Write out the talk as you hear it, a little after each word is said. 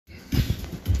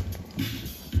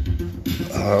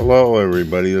Hello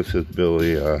everybody, this is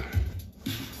Billy.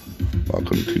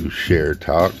 Welcome to Share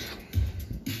Talk.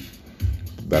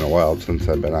 It's been a while since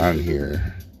I've been on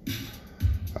here.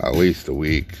 At least a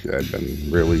week. I've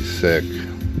been really sick.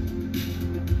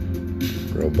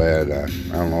 Real bad. I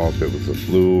don't know if it was the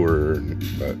flu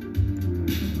but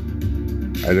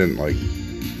I didn't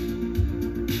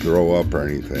throw up or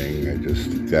anything. I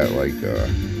just got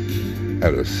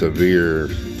had a severe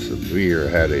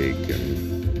headache, and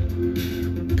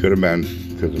could have been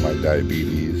because of my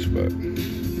diabetes, but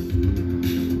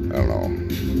I don't know,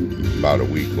 about a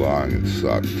week long. It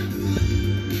sucked.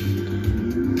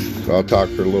 So I'll talk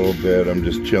for a little bit. I'm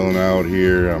just chilling out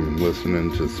here. I'm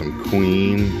listening to some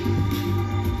Queen,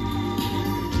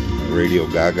 Radio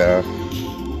Gaga.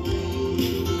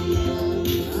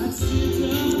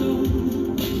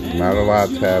 Not a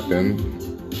lot's happened.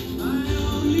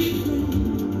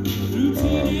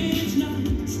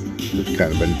 Just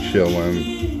kind of been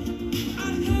chilling.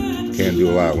 Can't do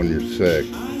a lot when you're sick.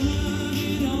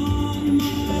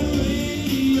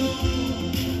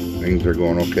 Things are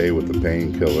going okay with the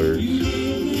painkillers.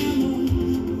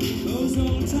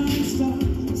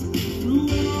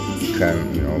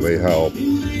 Kind of, they help.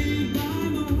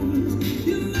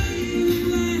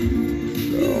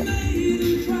 So,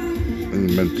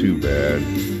 hasn't been too bad.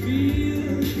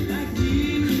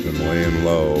 Just been laying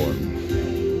low and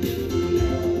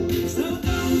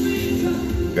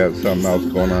got something else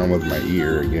going on with my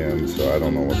ear again, so I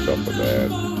don't know what's up with that.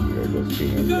 I gotta go see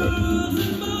him, but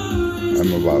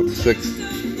I'm about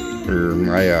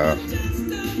my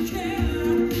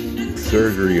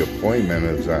surgery appointment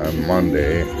is on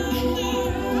Monday,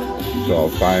 so I'll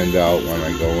find out when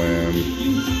I go in.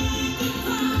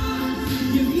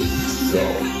 So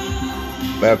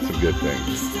that's a good thing.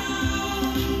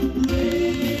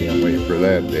 Can't wait for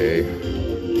that day.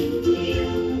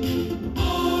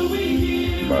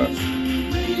 But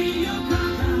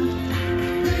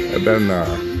I've been, I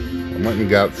went and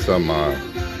got some,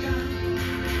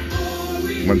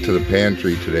 went to the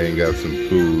pantry today and got some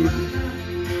food.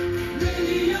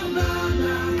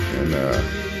 And,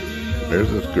 there's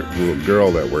this little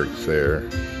girl that works there.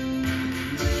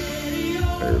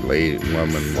 Or lady,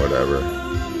 woman, whatever.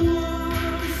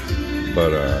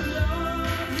 But,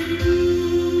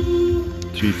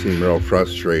 she seemed real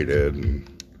frustrated, and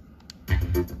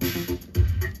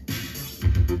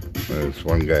this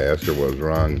one guy asked her what was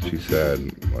wrong, and she said,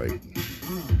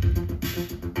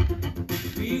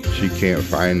 she can't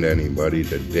find anybody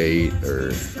to date,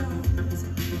 or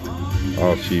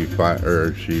all she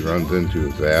runs into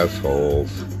is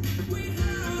assholes.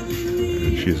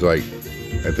 And she's like,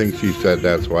 I think she said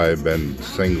that's why I've been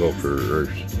single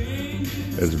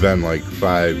it's been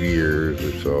 5 years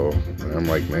or so. And I'm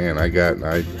like, man, I said,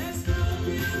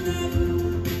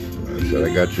 I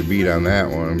got you beat on that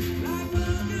one.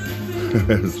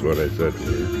 That's what I said to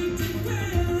her.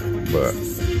 But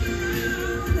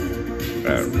I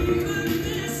don't know.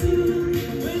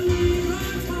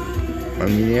 I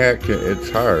mean, yeah, it's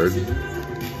hard.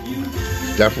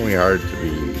 It's definitely hard to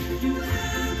be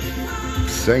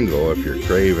single if you're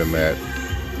craving that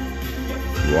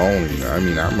lonely. I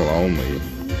mean, I'm lonely.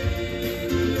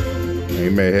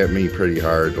 It may hit me pretty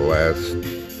hard the last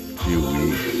few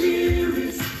weeks.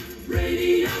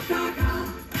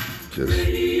 Just,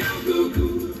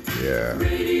 yeah.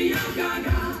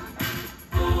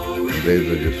 Some days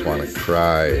I just want to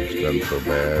cry. It's been so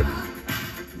bad.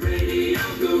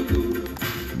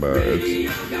 But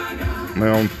it's my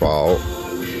own fault.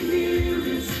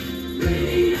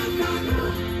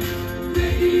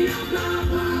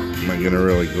 I'm not gonna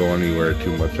really go anywhere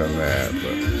too much on that,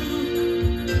 but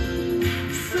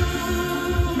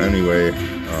anyway,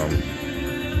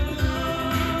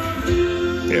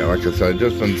 yeah, like I said, I've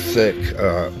just been sick.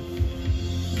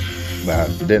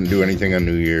 Didn't do anything on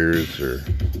New Year's, or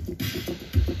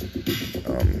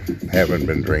haven't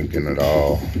been drinking at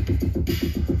all.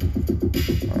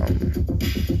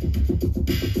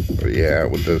 But yeah,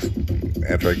 with this,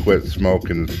 after I quit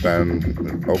smoking, it's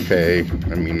been okay.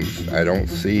 I mean, I don't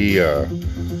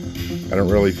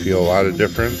really feel a lot of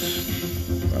difference.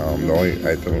 The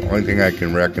only thing I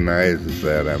can recognize is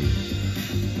that I'm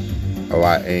a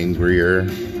lot angrier.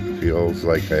 Feels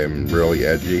like I'm really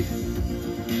edgy.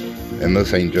 And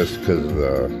this ain't just because of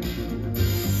the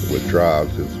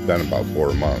withdrawals. It's been about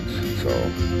 4 months. So,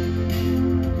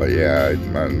 but yeah,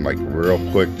 I'm real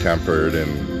quick-tempered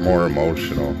and more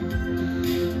emotional,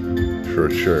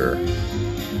 for sure.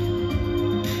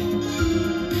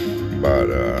 But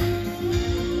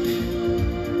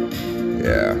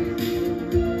yeah.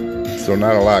 So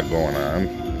not a lot going on.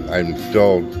 I'm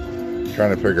still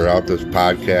trying to figure out this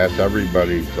podcast.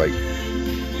 Everybody's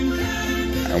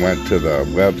I went to the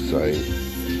website,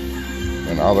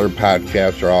 and all their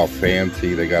podcasts are all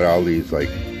fancy. They got all these like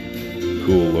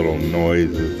cool little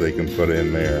noises they can put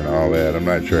in there and all that. I'm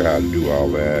not sure how to do all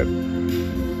that,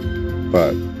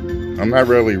 but I'm not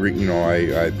really,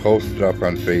 I post stuff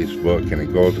on Facebook and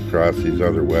it goes across these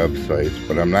other websites,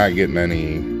 but I'm not getting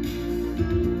any,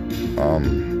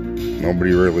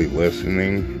 nobody really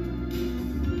listening.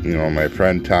 My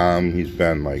friend Tom, he's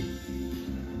been like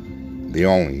the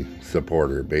only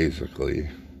supporter, basically.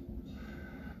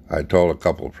 I told a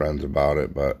couple of friends about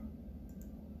it, but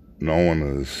no one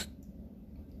has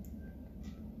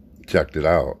checked it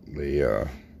out. They,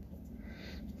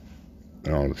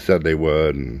 said they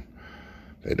would, and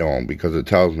they don't, because it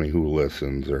tells me who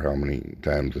listens or how many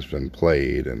times it's been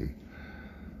played, and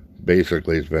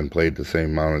basically it's been played the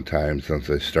same amount of times since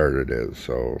I started it,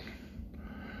 so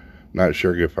not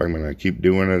sure if I'm going to keep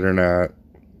doing it or not,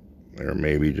 or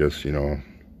maybe just,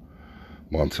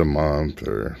 once a month,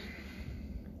 or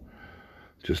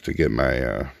just to get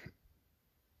my,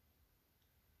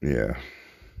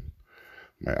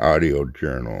 my audio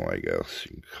journal, I guess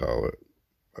you can call it.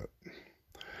 But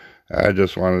I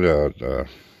just wanted to,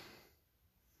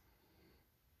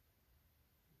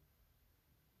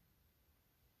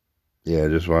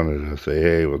 just wanted to say,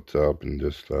 hey, what's up, and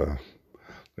just let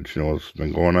you know what's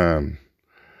been going on.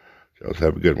 Just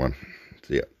have a good one.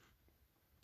 See ya.